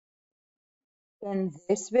In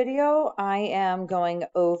this video, I am going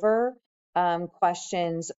over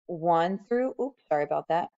questions 1 through, oops, sorry about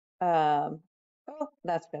that. Oh,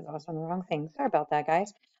 that's because I was on the wrong thing. Sorry about that,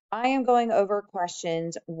 guys. I am going over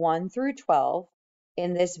questions 1 through 12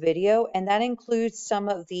 in this video, and that includes some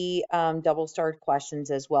of the double-starred questions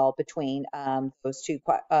as well between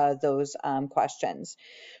those questions.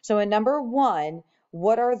 So in number 1,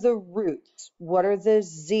 what are the roots? What are the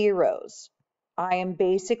zeros? I am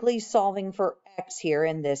basically solving for x here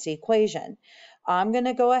in this equation. I'm going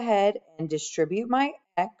to go ahead and distribute my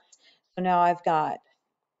x. So now I've got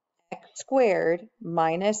x squared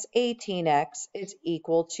minus 18x is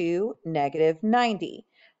equal to negative 90.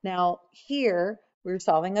 Now here we're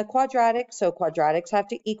solving a quadratic, so quadratics have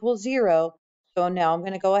to equal 0. So now I'm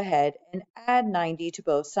going to go ahead and add 90 to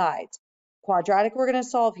both sides. Quadratic we're going to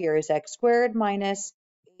solve here is x squared minus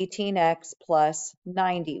 18x plus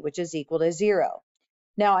 90, which is equal to 0.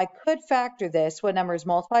 Now I could factor this when numbers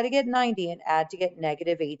multiply to get 90 and add to get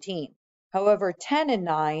negative 18. However, 10 and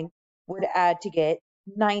 9 would add to get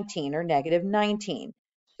 19 or negative 19.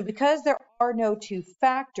 So because there are no two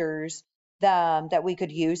factors that we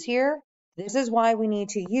could use here, this is why we need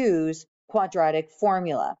to use quadratic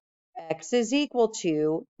formula. X is equal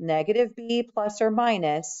to negative b plus or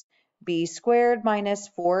minus b squared minus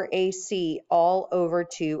 4ac all over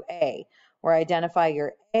 2a, where I identify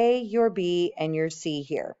your a, your b, and your c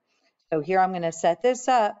here. So here I'm going to set this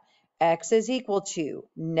up. X is equal to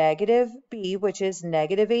negative b, which is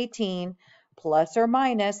negative 18, plus or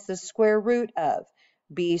minus the square root of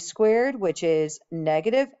b squared, which is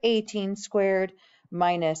negative 18 squared,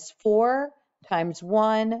 minus 4 times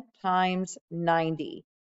 1 times 90,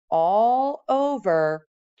 all over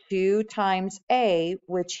 2 times a,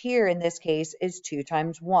 which here in this case is 2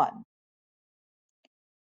 times 1.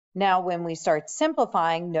 Now, when we start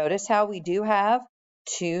simplifying, notice how we do have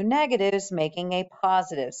two negatives making a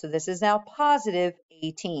positive. So this is now positive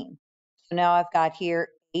 18. So now I've got here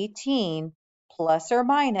 18 plus or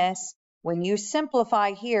minus. When you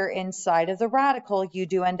simplify here inside of the radical, you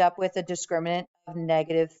do end up with a discriminant of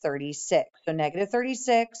negative 36. So negative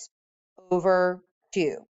 36 over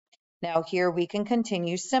 2. Now here we can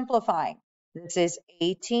continue simplifying. This is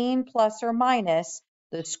 18 plus or minus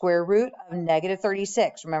the square root of negative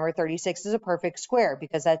 36. Remember, 36 is a perfect square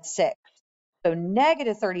because that's 6. So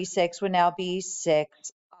negative 36 would now be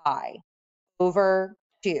 6i over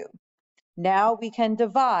 2. Now we can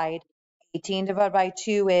divide. 18 divided by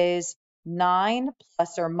 2 is 9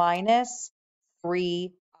 plus or minus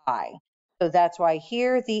 3i. So that's why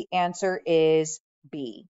here the answer is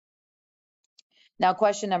B. Now,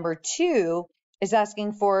 question number 2 is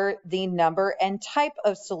asking for the number and type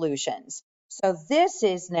of solutions. So this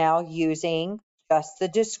is now using just the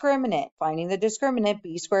discriminant, finding the discriminant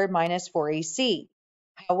b squared minus 4ac.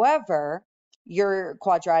 However, your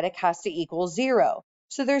quadratic has to equal 0.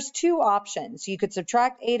 So there's two options. You could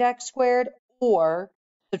subtract 8x squared or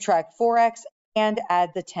subtract 4x and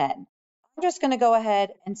add the 10. I'm just going to go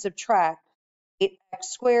ahead and subtract 8x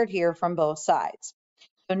squared here from both sides.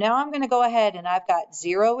 So now I'm going to go ahead and I've got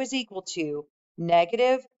 0 is equal to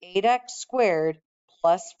negative 8x squared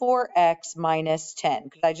plus 4x minus 10,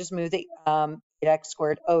 because I just moved the 8x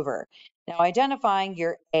squared over. Now identifying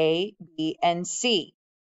your a, b, and c.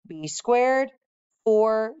 B squared,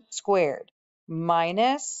 4 squared,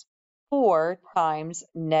 minus 4 times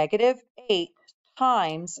negative 8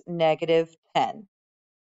 times negative 10.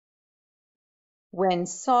 When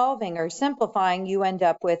solving or simplifying, you end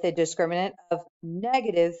up with a discriminant of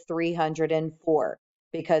negative 304.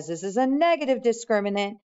 Because this is a negative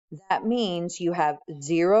discriminant, that means you have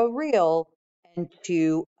 0 real and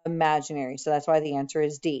 2 imaginary. So that's why the answer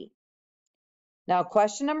is D. Now,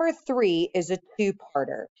 question number 3 is a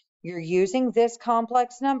two-parter. You're using this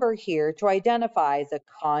complex number here to identify the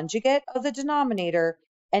conjugate of the denominator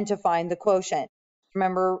and to find the quotient.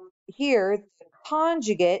 Remember here, the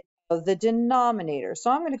conjugate of the denominator. So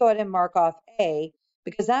I'm going to go ahead and mark off A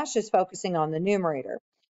because that's just focusing on the numerator.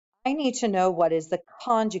 I need to know what is the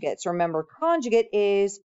conjugate. So remember, conjugate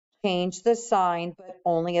is change the sign, but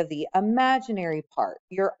only of the imaginary part,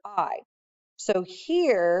 your I. So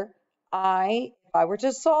here, if I were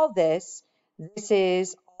to solve this, this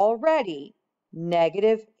is already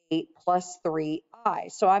negative 8 plus 3i.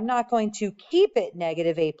 So I'm not going to keep it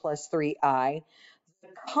negative 8 plus 3i. The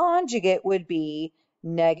conjugate would be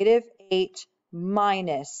negative 8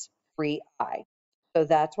 minus 3i. So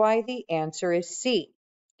that's why the answer is C.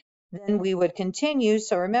 Then we would continue.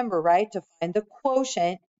 So remember, right, to find the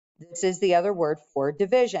quotient, this is the other word for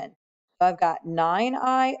division. So I've got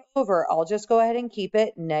 9i over, I'll just go ahead and keep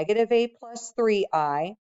it, negative 8 plus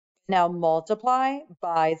 3i. Now multiply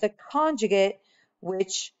by the conjugate,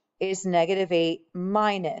 which is negative 8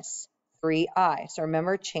 minus 3i. So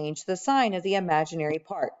remember, change the sign of the imaginary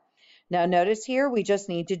part. Now notice here, we just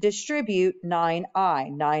need to distribute 9i.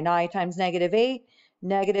 9i times negative 8,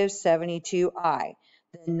 negative 72i.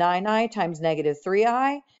 Then 9i times negative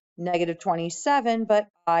 3i, negative 27, but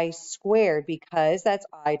I squared because that's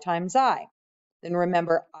I times I. Then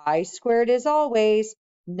remember, I squared is always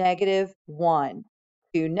negative 1.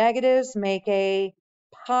 Two negatives make a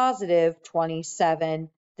positive 27,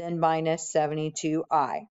 then minus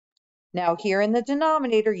 72i. Now here in the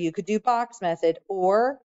denominator, you could do box method,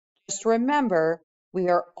 or just remember, we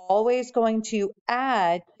are always going to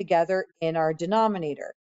add together in our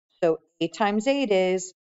denominator. So 8 times 8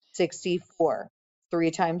 is 64.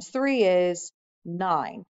 3 times 3 is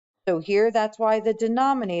 9. So here, that's why the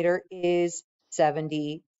denominator is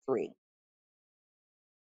 73.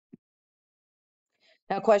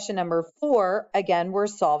 Now, question number 4, again, we're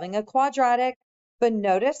solving a quadratic, but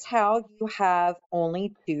notice how you have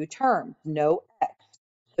only 2 terms, no x.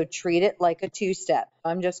 So treat it like a 2-step.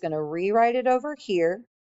 I'm just going to rewrite it over here.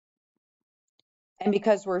 And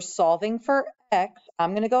because we're solving for x,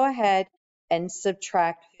 I'm going to go ahead and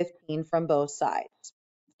subtract 15 from both sides.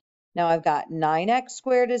 Now I've got 9x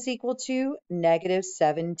squared is equal to negative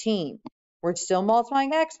 17. We're still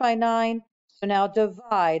multiplying x by 9, so now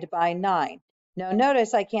divide by 9. Now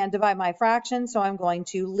notice I can't divide my fraction, so I'm going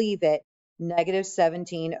to leave it negative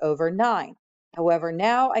 17 over 9. However,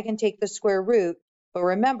 now I can take the square root, but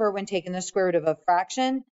remember, when taking the square root of a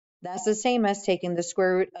fraction, that's the same as taking the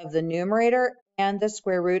square root of the numerator and the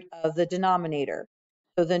square root of the denominator.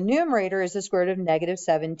 So the numerator is the square root of negative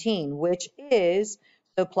 17, which is,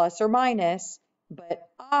 so plus or minus, but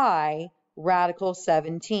I radical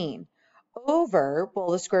 17 over,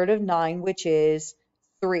 well, the square root of 9, which is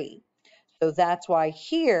 3. So that's why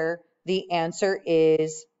here the answer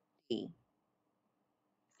is D.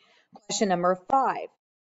 Question number 5.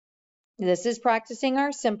 This is practicing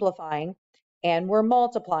our simplifying, and we're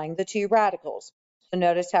multiplying the two radicals. So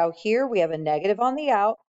notice how here we have a negative on the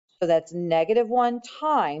out, so that's negative 1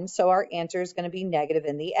 times, so our answer is going to be negative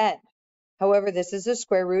in the end. However, this is the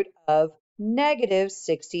square root of negative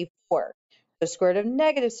 64. The square root of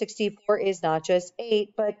negative 64 is not just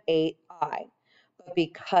 8, but 8i. But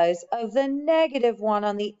because of the negative 1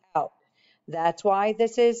 on the out, that's why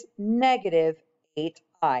this is negative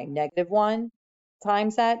 8i. Negative 1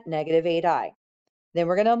 times that, negative 8i. Then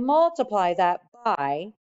we're going to multiply that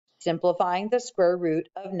by simplifying the square root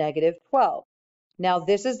of negative 12. Now,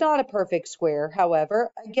 this is not a perfect square.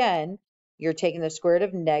 However, again, you're taking the square root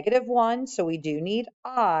of negative 1, so we do need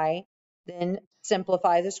I, then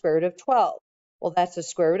simplify the square root of 12. Well, that's the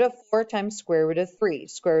square root of 4 times square root of 3.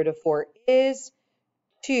 Square root of 4 is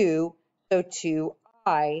 2, so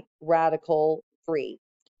 2i radical 3.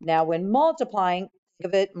 Now, when multiplying,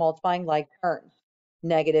 think of it multiplying like terms.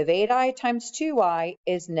 Negative 8i times 2i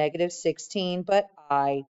is negative 16, but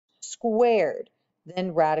I squared,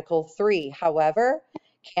 then radical 3. However,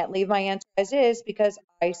 can't leave my answer as is because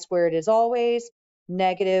I squared is always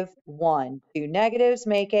negative 1. Two negatives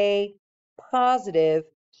make a positive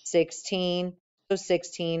 16, so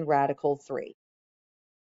 16 radical 3.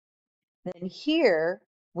 Then here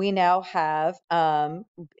we now have our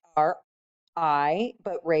I,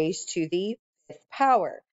 but raised to the 5th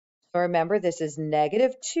power. So remember, this is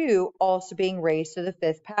negative 2 also being raised to the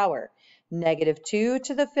 5th power. Negative 2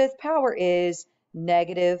 to the 5th power is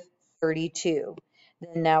negative 32.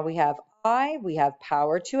 Then now we have I, we have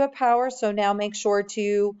power to a power, so now make sure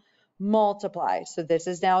to multiply. So this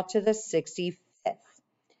is now to the 65th.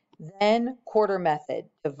 Then quarter method,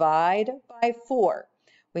 divide by 4.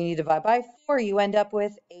 When you divide by 4, you end up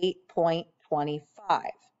with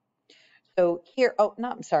 8.25. So here, oh,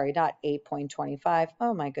 not 8.25.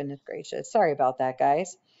 Oh my goodness gracious. Sorry about that,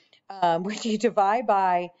 guys. When you divide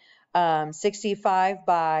by 65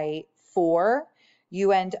 by 4,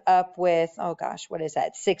 you end up with, oh gosh, what is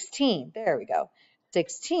that? 16. There we go.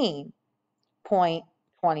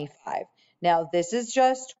 16.25. Now, this is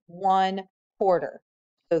just 1/4.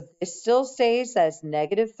 So this still stays as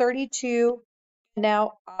negative 32.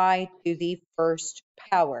 Now, I to the 1st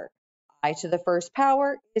power. I to the 1st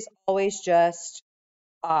power is always just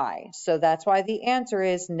I. So that's why the answer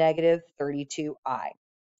is negative 32i.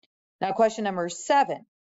 Now, question number 7.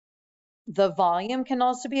 The volume can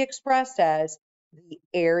also be expressed as the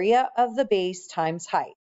area of the base times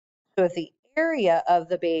height. So if the area of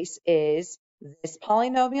the base is this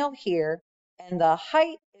polynomial here, and the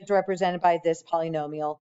height is represented by this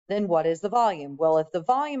polynomial, then what is the volume? Well, if the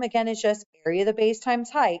volume, again, is just area of the base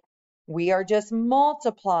times height, we are just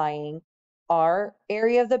multiplying our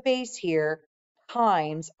area of the base here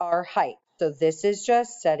times our height. So this is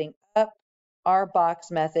just setting up our box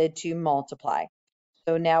method to multiply.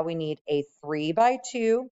 So now we need a 3 by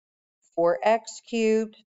 2, 4x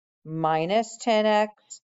cubed minus 10x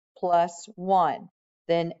plus 1,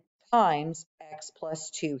 then times x plus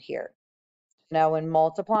 2 here. Now when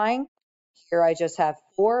multiplying, here I just have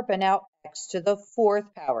 4, but now x to the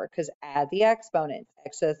 4th power, because add the exponents.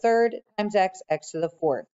 X to the 3rd times x, x to the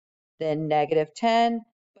 4th. Then negative 10,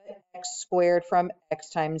 but x squared from x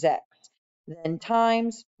times x. Then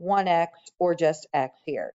times 1x, or just x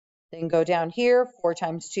here. Then go down here, 4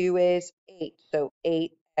 times 2 is 8, so 8x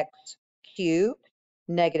cubed.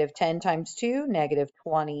 Negative 10 times 2, negative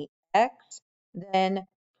 20x, then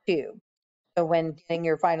 2. So when getting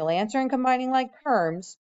your final answer and combining like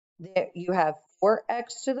terms, you have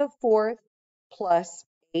 4x to the 4th plus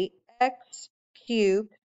 8x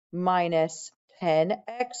cubed minus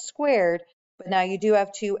 10x squared. But now you do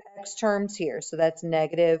have two x terms here. So that's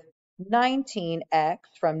negative 19x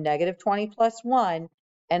from negative 20 plus 1,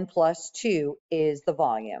 and plus 2 is the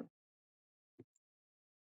volume.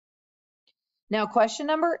 Now question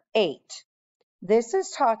number 8. This is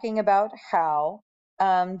talking about how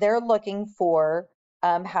they're looking for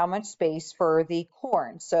how much space for the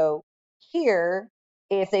corn. So here,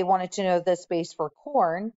 if they wanted to know the space for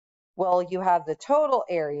corn, well, you have the total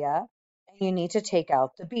area and you need to take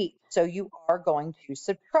out the beet. So you are going to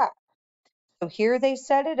subtract. So here they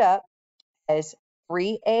set it up as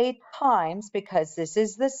 3a times, because this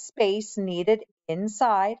is the space needed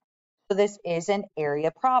inside. So this is an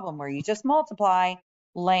area problem where you just multiply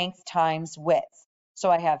length times width.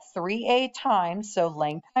 So I have 3a times, so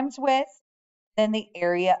length times width, then the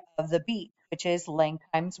area of the beet, which is length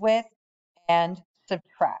times width, and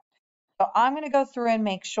subtract. So I'm going to go through and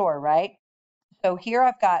make sure, right? So here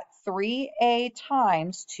I've got 3a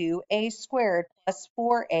times 2a squared plus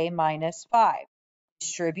 4a minus 5.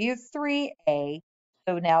 Distribute 3a,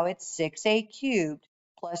 so now it's 6a cubed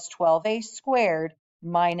plus 12a squared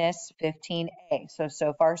minus 15a.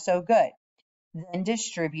 So far so good. Then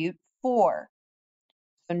distribute 4.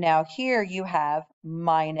 So now here you have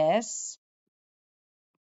minus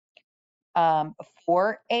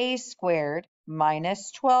 4a squared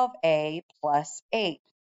minus 12a plus 8.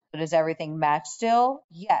 So does everything match still?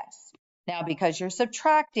 Yes. Now because you're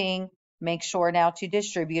subtracting, make sure now to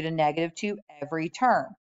distribute a negative to every term.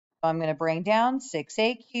 So I'm going to bring down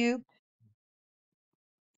 6a cubed,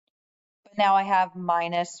 but now I have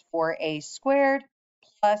minus 4a squared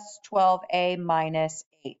plus 12a minus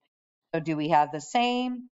 8. So do we have the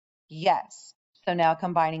same? Yes. So now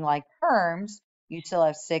combining like terms, you still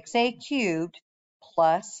have 6a cubed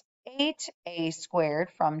plus 8a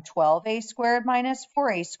squared from 12a squared minus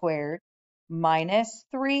 4a squared minus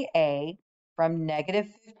 3a from negative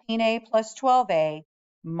 15a plus 12a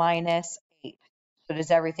minus 8. So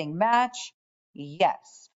does everything match?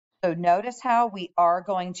 Yes. So notice how we are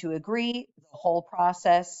going to agree the whole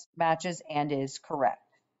process matches and is correct.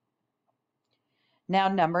 Now,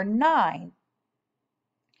 number 9,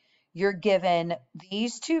 you're given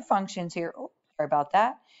these two functions here. Oh, sorry about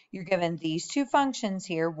that. You're given these two functions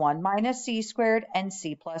here, 1 minus c squared and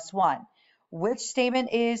c plus 1. Which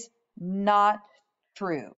statement is not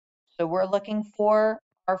true? So we're looking for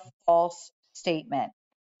our false statement.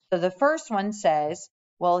 So the first one says,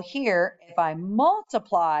 well, here, if I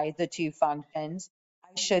multiply the two functions,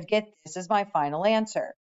 I should get this as my final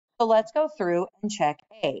answer. So let's go through and check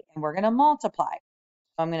A, and we're going to multiply.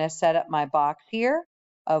 So I'm going to set up my box here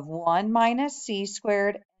of 1 minus c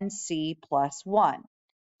squared and c plus 1.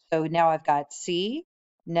 So now I've got c,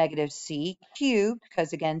 negative c cubed,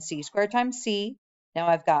 because again, c squared times c. Now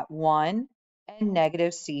I've got 1 and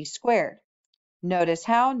negative c squared. Notice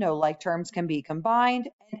how no like terms can be combined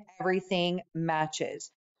and everything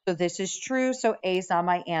matches. So this is true, so A is not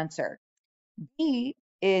my answer. B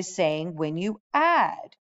is saying when you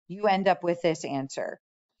add, you end up with this answer.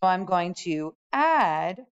 So I'm going to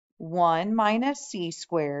add 1 minus c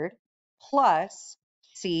squared plus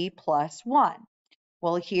c plus 1.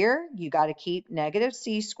 Well, here you got to keep negative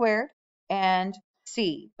c squared and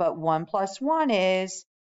c, but 1 plus 1 is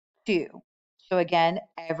 2. So again,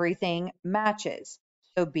 everything matches.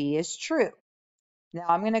 So B is true. Now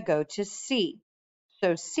I'm going to go to C.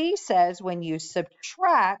 So C says when you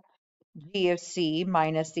subtract G of C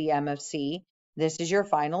minus the M of C, this is your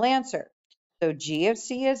final answer. So G of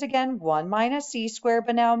C is again 1 minus C squared,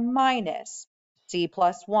 but now minus C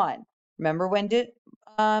plus 1. Remember when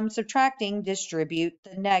subtracting, distribute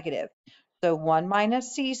the negative. So 1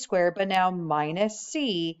 minus C squared, but now minus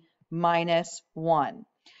C minus 1.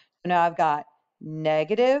 So now I've got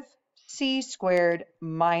negative c squared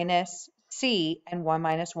minus c, and 1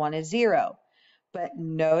 minus 1 is 0. But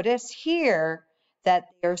notice here that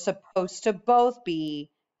they're supposed to both be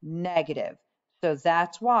negative. So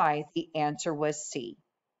that's why the answer was C.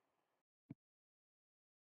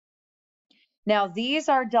 Now, these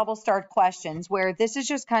are double start questions where this is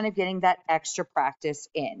just kind of getting that extra practice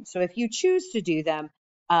in. So if you choose to do them,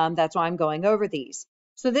 that's why I'm going over these.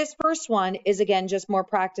 So this first one is, again, just more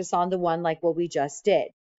practice on the one like what we just did,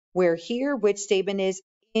 where here, which statement is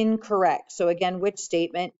incorrect? So again, which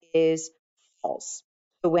statement is false?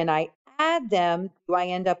 So when I add them, do I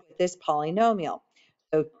end up with this polynomial?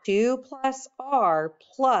 So 2 plus r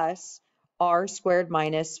squared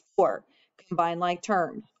minus 4. Combine like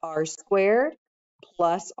terms, r squared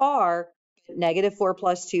plus r, negative 4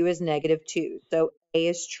 plus 2 is negative 2. So A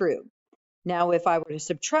is true. Now, if I were to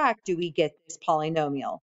subtract, do we get this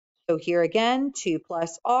polynomial? So here again, 2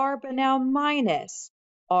 plus r, but now minus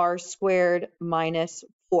r squared minus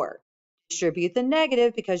 4. Distribute the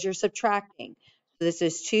negative because you're subtracting. So this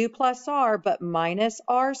is 2 plus r, but minus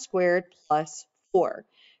r squared plus 4.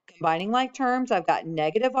 Combining like terms, I've got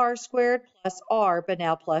negative r squared plus r, but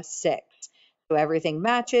now plus 6. So everything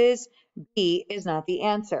matches. B is not the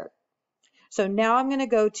answer. So now I'm going to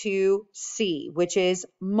go to C, which is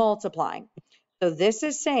multiplying. So this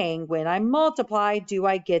is saying when I multiply, do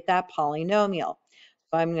I get that polynomial?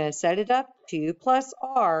 So I'm going to set it up 2 plus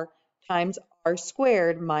r times r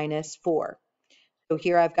squared minus 4. So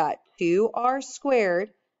here I've got 2r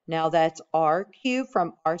squared. Now that's r cubed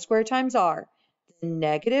from r squared times r, then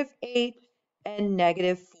negative 8 and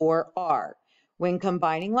negative 4r. When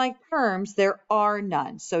combining like terms, there are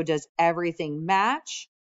none. So does everything match?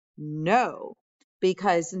 No,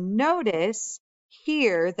 because notice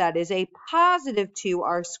here that is a positive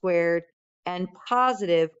 2r squared and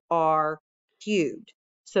positive r cubed.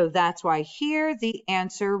 So that's why here the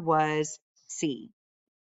answer was C.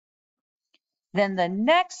 Then the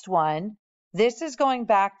next one, this is going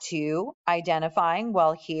back to identifying,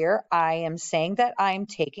 well, here I am saying that I'm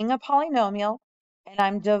taking a polynomial and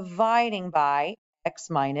I'm dividing by x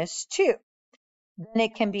minus 2. Then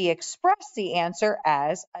it can be expressed, the answer,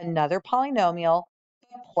 as another polynomial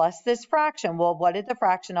plus this fraction. Well, what did the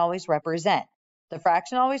fraction always represent? The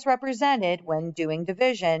fraction always represented, when doing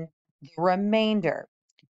division, the remainder.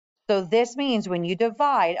 So this means when you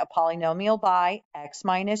divide a polynomial by x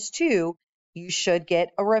minus 2, you should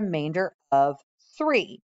get a remainder of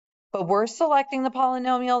 3. But we're selecting the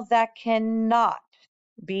polynomial that cannot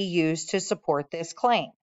be used to support this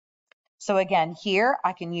claim. So again, here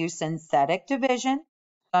I can use synthetic division.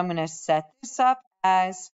 So I'm going to set this up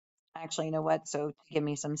as, actually, you know what? So to give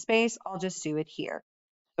me some space, I'll just do it here.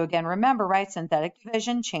 So again, remember, right? Synthetic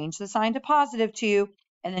division, change the sign to positive 2,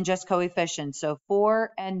 and then just coefficients. So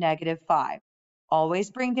 4 and negative 5.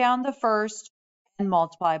 Always bring down the first and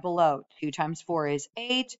multiply below. 2 times 4 is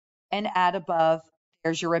 8, and add above,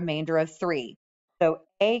 there's your remainder of 3. So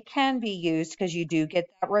A can be used because you do get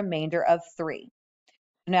that remainder of 3.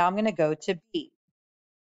 Now I'm going to go to B.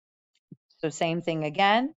 So same thing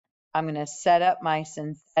again. I'm going to set up my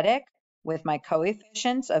synthetic with my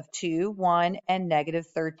coefficients of 2, 1, and negative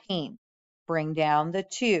 13. Bring down the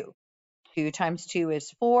 2. 2 times 2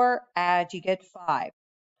 is 4. Add, you get 5.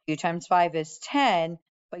 2 times 5 is 10,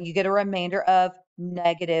 but you get a remainder of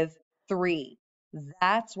negative 3.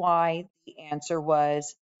 That's why the answer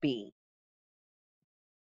was B.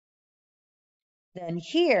 Then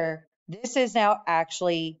here, this is now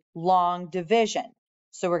actually long division.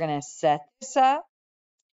 So we're going to set this up.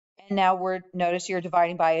 And now notice you're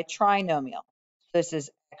dividing by a trinomial. This is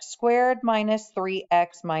x squared minus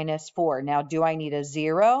 3x minus 4. Now, do I need a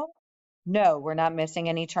 0? No, we're not missing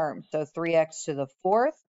any terms. So 3x to the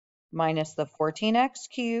 4th minus the 14x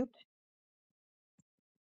cubed.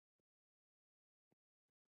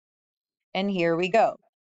 And here we go.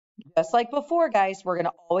 Just like before, guys, we're going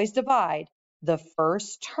to always divide the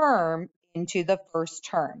first term into the first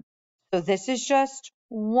term. So this is just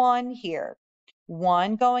 1 here.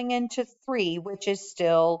 1 going into 3, which is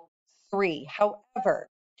still 3. However,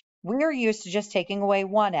 we're used to just taking away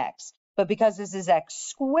 1x. But because this is x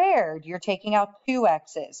squared, you're taking out 2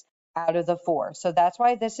 x's out of the 4. So that's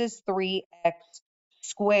why this is 3x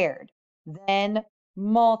squared. Then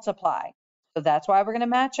multiply. So that's why we're going to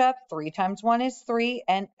match up. 3 times 1 is 3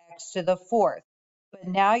 and x to the 4th. But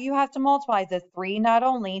now you have to multiply the 3 not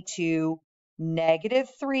only to negative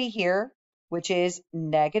 3 here, which is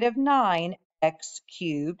negative 9x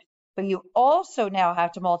cubed, but you also now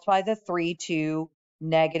have to multiply the 3 to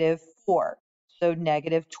negative 4. So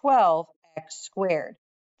negative 12x squared.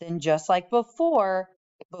 Then just like before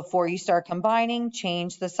you start combining,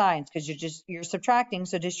 change the signs because you're subtracting,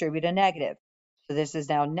 so distribute a negative. So this is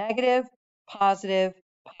now negative, positive,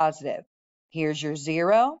 positive. Here's your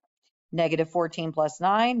 0. Negative 14 plus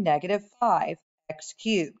 9, negative 5x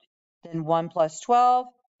cubed. Then 1 plus 12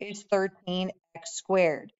 is 13x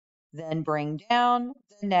squared. Then bring down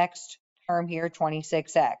the next term here,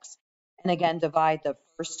 26x. And again, divide the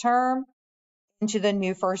first term into the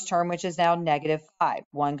new first term, which is now negative 5.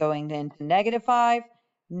 1 going into negative 5,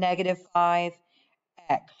 negative 5x,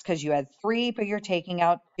 because you had 3, but you're taking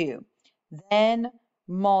out 2. Then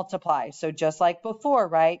multiply. So just like before,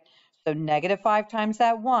 right? So negative 5 times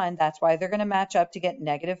that 1, that's why they're going to match up to get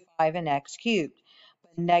negative 5 and x cubed.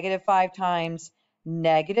 But negative 5 times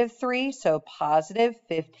negative 3, so positive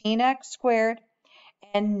 15x squared,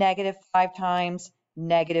 and negative 5 times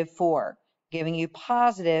negative 4, giving you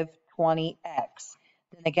positive 20x.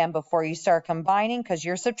 Then again, before you start combining, because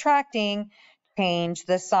you're subtracting, change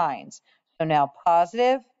the signs. So now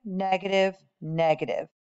positive, negative, negative.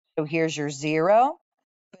 So here's your 0.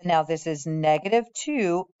 But now this is negative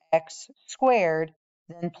 2x squared,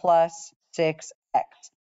 then plus 6x.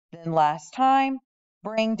 Then last time,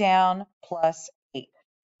 bring down plus 8.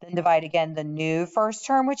 Then divide again the new first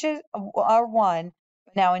term, which is our 1,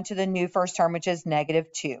 but now into the new first term, which is negative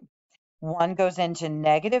 2. 1 goes into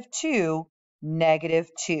negative 2, negative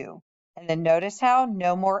 2. And then notice how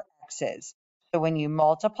no more x's. So when you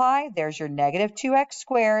multiply, there's your negative 2x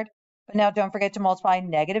squared. But now don't forget to multiply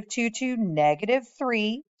negative 2 to negative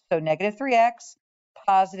 3. So negative 3x,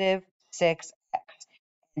 positive 6x.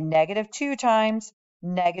 And negative 2 times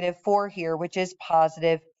negative 4 here, which is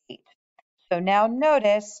positive 8. So now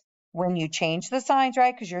notice when you change the signs,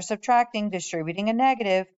 right, because you're subtracting, distributing a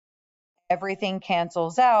negative, everything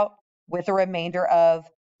cancels out with a remainder of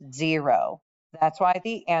 0. That's why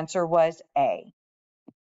the answer was A.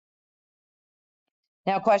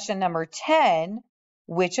 Now, question number 10,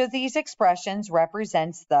 which of these expressions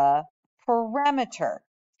represents the parameter?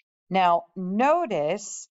 Now,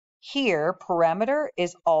 notice here, parameter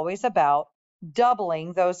is always about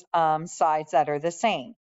doubling those sides that are the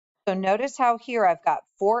same. So notice how here I've got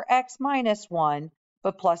 4x minus 1,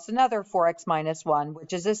 but plus another 4x minus 1,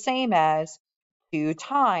 which is the same as 2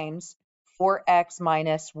 times 4x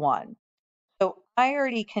minus 1. So I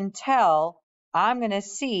already can tell I'm going to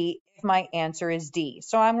see if my answer is D.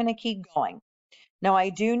 So I'm going to keep going. Now I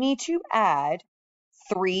do need to add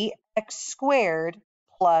 3x squared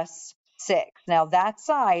plus 6. Now that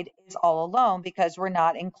side is all alone because we're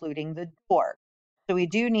not including the door. So we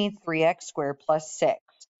do need 3x squared plus 6.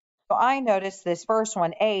 So I notice this first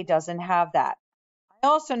one, A, doesn't have that. I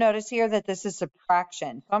also notice here that this is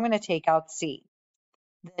subtraction. So I'm going to take out C.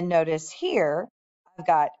 Then notice here, I've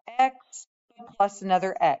got x plus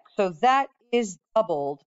another x. So that is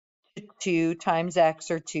doubled to 2 times x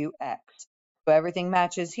or 2x. So everything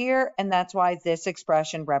matches here, and that's why this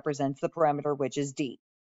expression represents the parameter, which is D.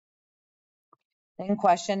 Then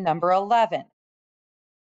question number 11.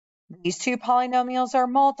 These two polynomials are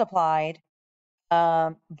multiplied.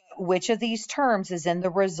 Which of these terms is in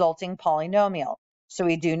the resulting polynomial? So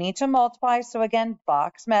we do need to multiply. So again,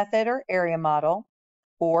 box method or area model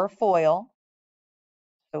or FOIL.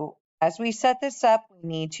 So as we set this up, we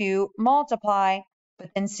need to multiply,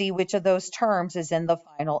 but then see which of those terms is in the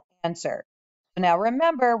final answer. So now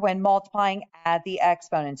remember, when multiplying, add the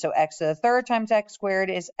exponent. So x to the third times x squared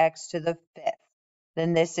is x to the fifth.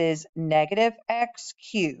 Then this is negative x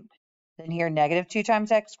cubed. Then here, negative 2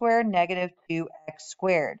 times x squared, negative 2x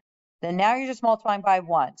squared. Then now you're just multiplying by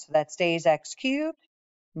 1. So that stays x cubed,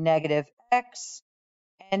 negative x,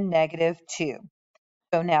 and negative 2.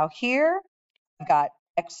 So now here, I've got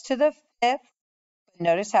x to the fifth.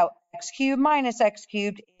 Notice how x cubed minus x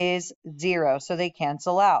cubed is 0, so they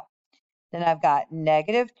cancel out. Then I've got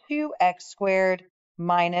negative 2x squared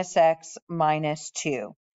minus x minus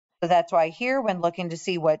 2. So that's why here, when looking to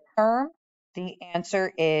see what term, the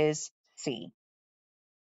answer is C.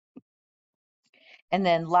 And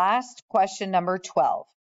then last, question number 12.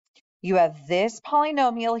 You have this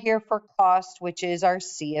polynomial here for cost, which is our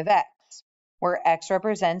C of x, where x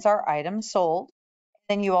represents our item sold.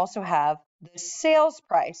 Then you also have the sales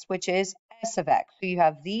price, which is S of x. So you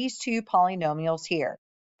have these two polynomials here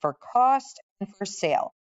for cost and for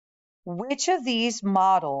sale. Which of these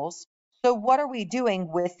models, so what are we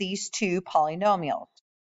doing with these two polynomials?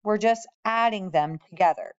 We're just adding them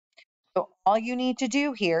together. So all you need to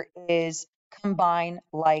do here is combine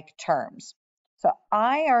like terms. So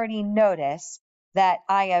I already notice that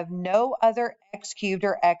I have no other x cubed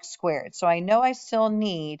or x squared. So I know I still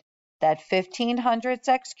need that 1500th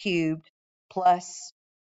x cubed plus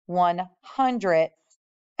 100th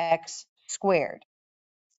x squared.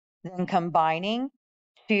 Then combining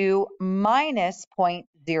 2 minus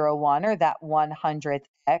 0.01, or that 100th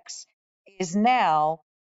x, is now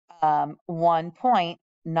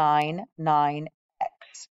 1.99x.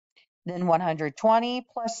 Then 120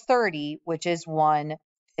 plus 30, which is 150.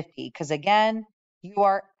 Because again, you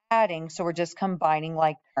are adding, so we're just combining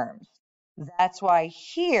like terms. That's why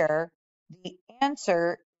here the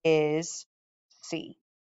answer is C.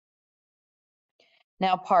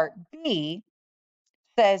 Now part B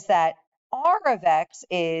says that R of x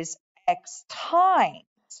is x times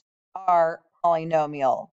our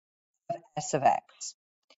polynomial of S of x.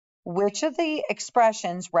 Which of the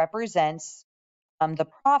expressions represents the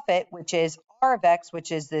profit, which is R of x,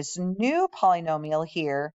 which is this new polynomial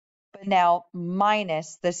here, but now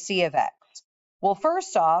minus the C of x? Well,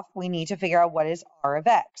 first off, we need to figure out what is R of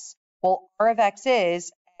x. Well, R of x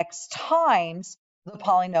is x times the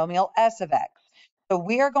polynomial S of x. So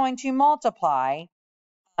we are going to multiply.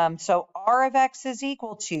 So R of x is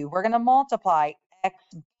equal to, we're going to multiply x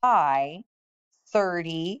by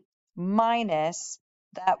 30 minus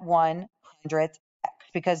that 100th x,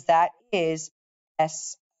 because that is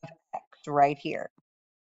S of x right here.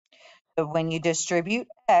 So when you distribute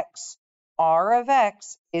x, R of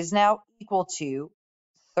x is now equal to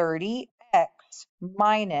 30x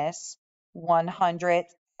minus 100x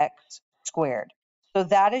squared. So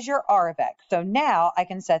that is your R of x. So now I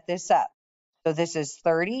can set this up. So this is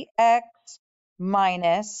 30x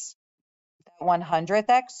minus 100th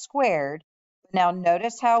x squared. Now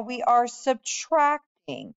notice how we are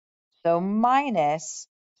subtracting. So minus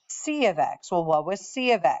C of x. Well, what was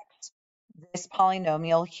C of x? This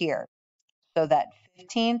polynomial here. So that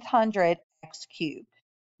 1500 x cubed.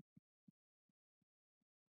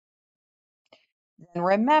 Then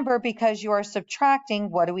remember, because you are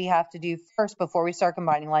subtracting, what do we have to do first before we start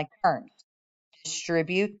combining like terms?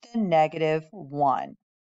 Distribute the -1.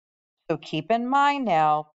 So keep in mind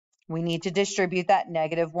now, we need to distribute that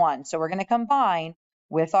 -1. So we're going to combine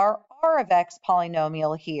with our R of x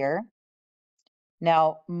polynomial here.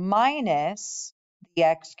 Now minus the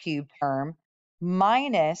x cubed term,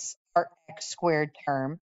 minus our x squared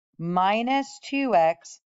term, minus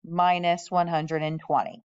 2x minus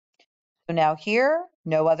 120. So now here,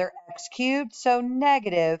 no other x cubed, so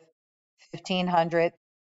negative 1500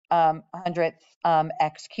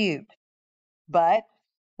 x cubed. But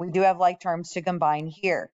we do have like terms to combine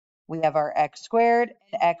here. We have our x squared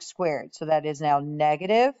and x squared. So that is now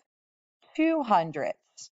negative 200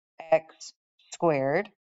 x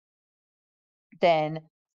squared. Then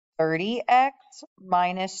 30x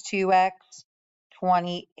minus 2x,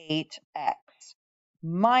 28x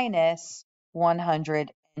minus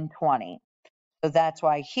 120. So that's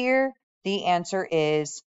why here the answer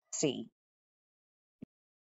is C.